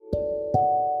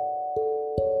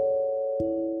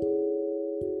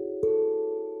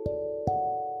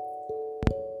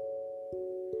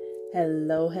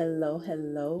Hello, hello,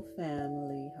 hello,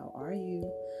 family. How are you?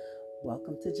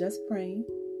 Welcome to Just Praying.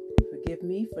 Forgive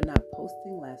me for not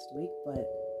posting last week, but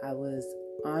I was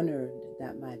honored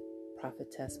that my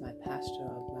prophetess, my pastor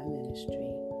of my ministry,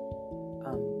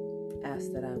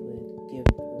 asked that I would give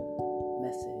the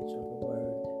message or the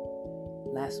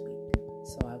word last week.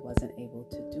 So I wasn't able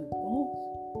to do both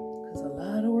because a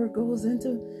lot of work goes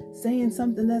into saying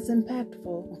something that's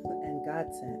impactful and God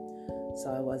sent.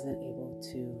 So I wasn't able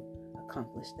to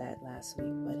accomplish that last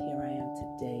week, but here I am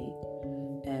today.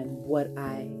 And what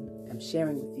I am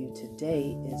sharing with you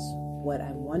today is what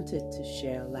I wanted to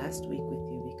share last week with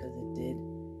you because it did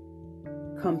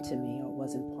come to me or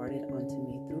was imparted onto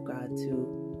me through God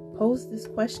to pose this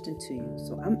question to you.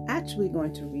 So I'm actually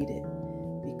going to read it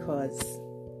because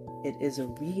it is a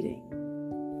reading.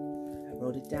 I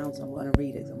wrote it down, so I'm going to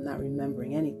read it. I'm not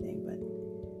remembering anything, but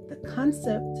the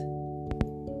concept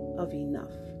of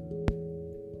enough.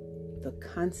 The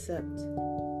concept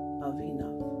of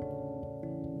enough.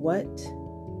 What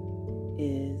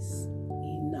is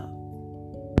enough?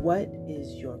 What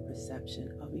is your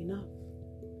perception of enough?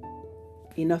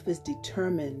 Enough is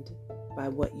determined by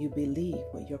what you believe,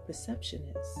 what your perception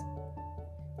is.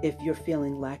 If you're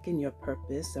feeling lack in your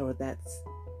purpose or that's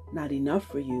not enough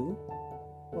for you,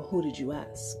 well, who did you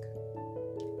ask?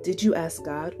 Did you ask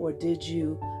God, or did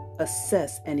you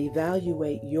assess and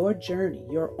evaluate your journey,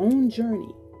 your own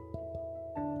journey,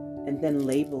 and then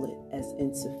label it as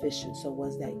insufficient? So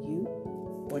was that you,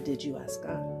 or did you ask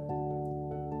God?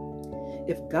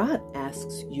 If God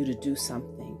asks you to do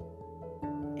something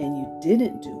and you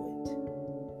didn't do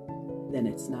it, then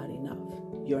it's not enough.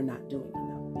 You're not doing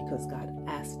enough because God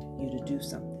asked you to do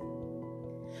something.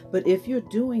 But if you're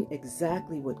doing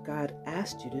exactly what God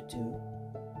asked you to do,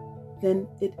 then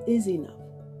it is enough.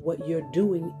 What you're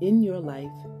doing in your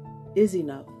life is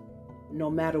enough,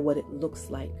 no matter what it looks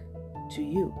like to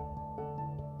you.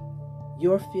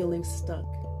 You're feeling stuck.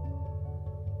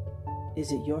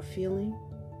 Is it your feeling?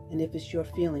 And if it's your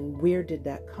feeling, where did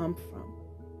that come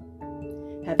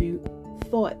from? Have you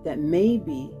thought that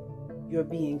maybe you're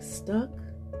being stuck,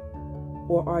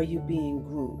 or are you being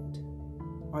groomed?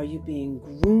 Are you being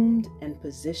groomed and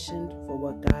positioned for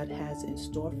what God has in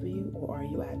store for you, or are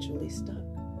you actually stuck?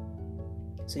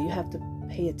 So you have to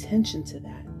pay attention to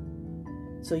that.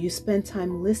 So you spend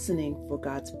time listening for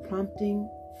God's prompting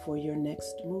for your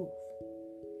next move.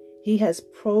 He has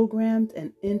programmed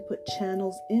and input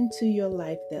channels into your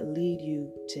life that lead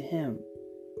you to Him.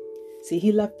 See,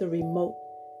 He left the remote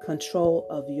control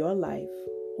of your life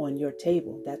on your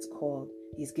table. That's called,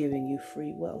 He's giving you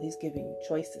free will. He's giving you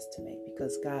choices to make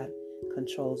because God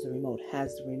controls the remote,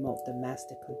 has the remote, the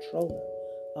master controller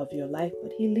of your life.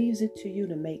 But He leaves it to you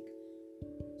to make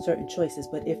certain choices.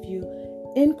 But if you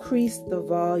increase the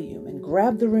volume and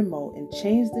grab the remote and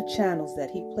change the channels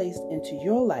that He placed into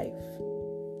your life,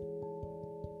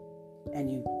 and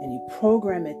you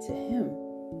program it to Him,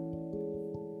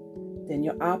 then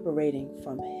you're operating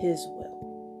from His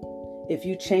will. If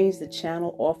you change the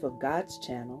channel off of God's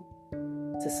channel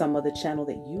to some other channel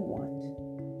that you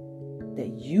want,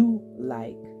 that you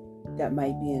like, that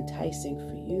might be enticing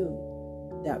for you,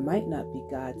 that might not be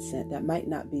God sent, that might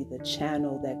not be the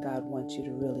channel that God wants you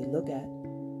to really look at,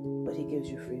 but He gives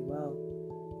you free will,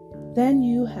 then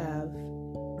you have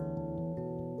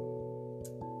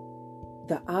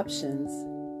the options,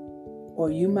 or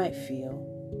you might feel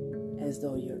as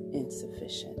though you're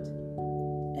insufficient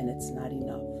and it's not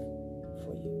enough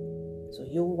for you. So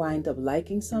you'll wind up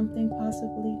liking something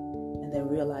possibly and then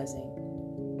realizing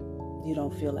you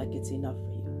don't feel like it's enough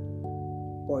for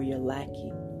you, or you're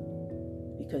lacking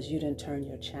because you didn't turn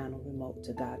your channel remote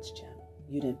to God's channel.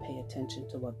 You didn't pay attention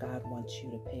to what God wants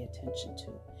you to pay attention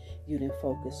to. You didn't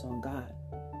focus on God.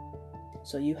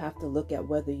 So you have to look at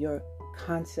whether your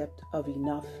concept of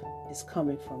enough is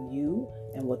coming from you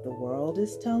and what the world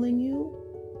is telling you,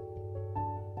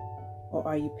 or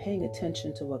are you paying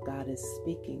attention to what God is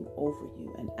speaking over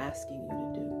you and asking you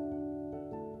to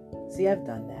do? See, I've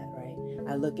done that, right?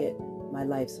 I look at my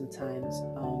life sometimes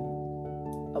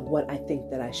of what I think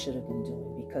that I should have been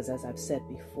doing, because as I've said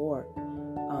before,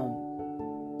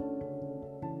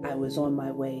 I was on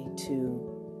my way to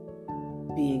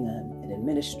being an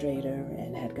administrator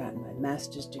and had gotten my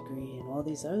master's degree and all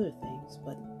these other things,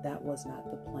 but that was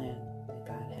not the plan that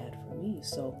God had for me.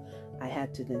 So I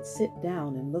had to then sit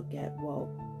down and look at, well,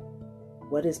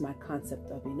 what is my concept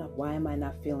of enough? Why am I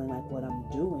not feeling like what I'm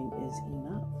doing is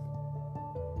enough?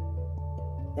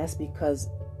 That's because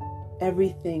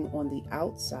everything on the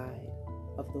outside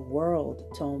of the world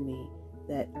told me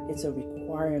that it's a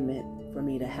requirement for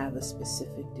me to have a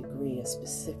specific degree, a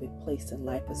specific place in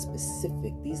life,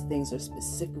 these things are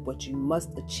specific, what you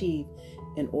must achieve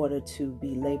in order to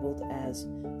be labeled as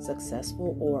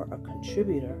successful or a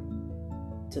contributor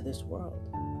to this world.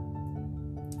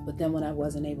 But then when I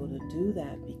wasn't able to do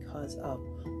that because of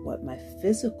what my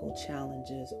physical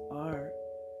challenges are,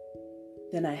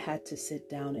 then I had to sit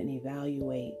down and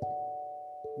evaluate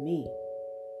me,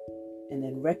 and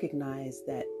then recognize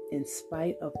that in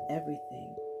spite of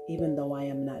everything, even though I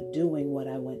am not doing what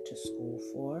I went to school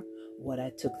for, what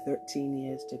I took 13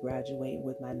 years to graduate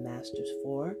with my master's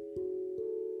for,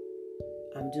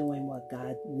 I'm doing what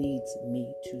God needs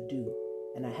me to do.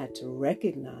 And I had to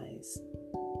recognize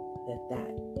that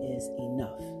that is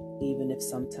enough. Even if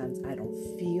sometimes I don't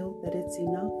feel that it's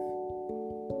enough,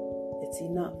 it's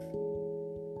enough.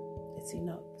 It's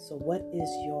enough. So what is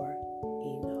your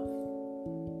enough?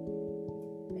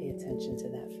 Pay attention to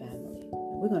that, family.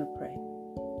 And we're going to pray.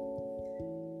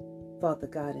 Father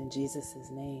God, in Jesus'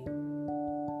 name,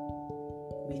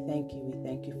 we thank you. We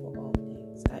thank you for all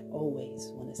things. I always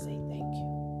want to say thank you.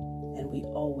 And we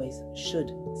always should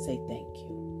say thank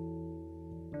you.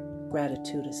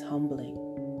 Gratitude is humbling.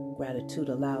 Gratitude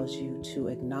allows you to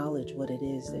acknowledge what it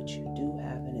is that you do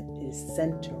have, and it is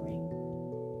centering,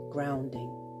 grounding.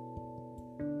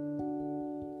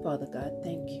 Father God,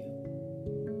 thank you.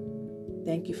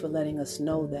 Thank you for letting us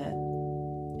know that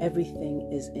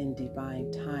everything is in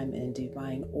divine time and in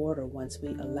divine order once we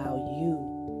allow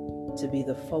you to be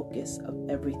the focus of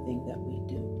everything that we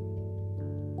do.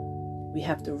 We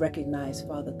have to recognize,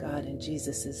 Father God, in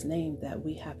Jesus' name, that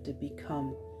we have to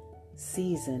become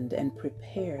seasoned and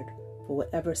prepared for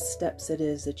whatever steps it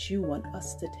is that you want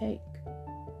us to take.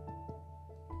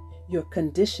 You're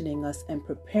conditioning us and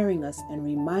preparing us and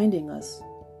reminding us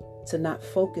to not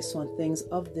focus on things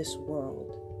of this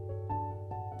world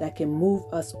that can move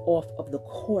us off of the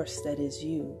course that is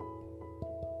you,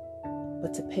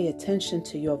 but to pay attention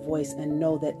to your voice and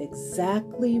know that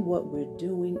exactly what we're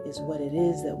doing is what it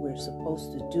is that we're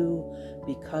supposed to do,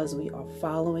 because we are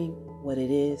following what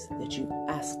it is that you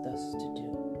asked us to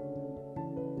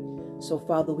do. So,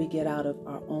 Father, we get out of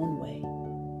our own way.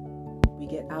 We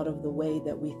get out of the way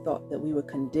that we thought that we were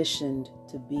conditioned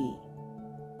to be,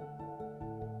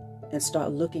 and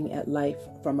start looking at life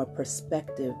from a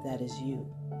perspective that is you.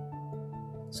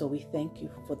 So we thank you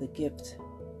for the gift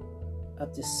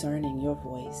of discerning your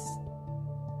voice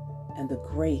and the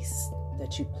grace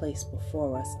that you place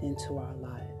before us into our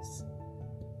lives.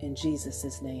 In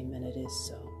Jesus' name, and it is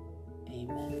so.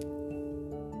 Amen.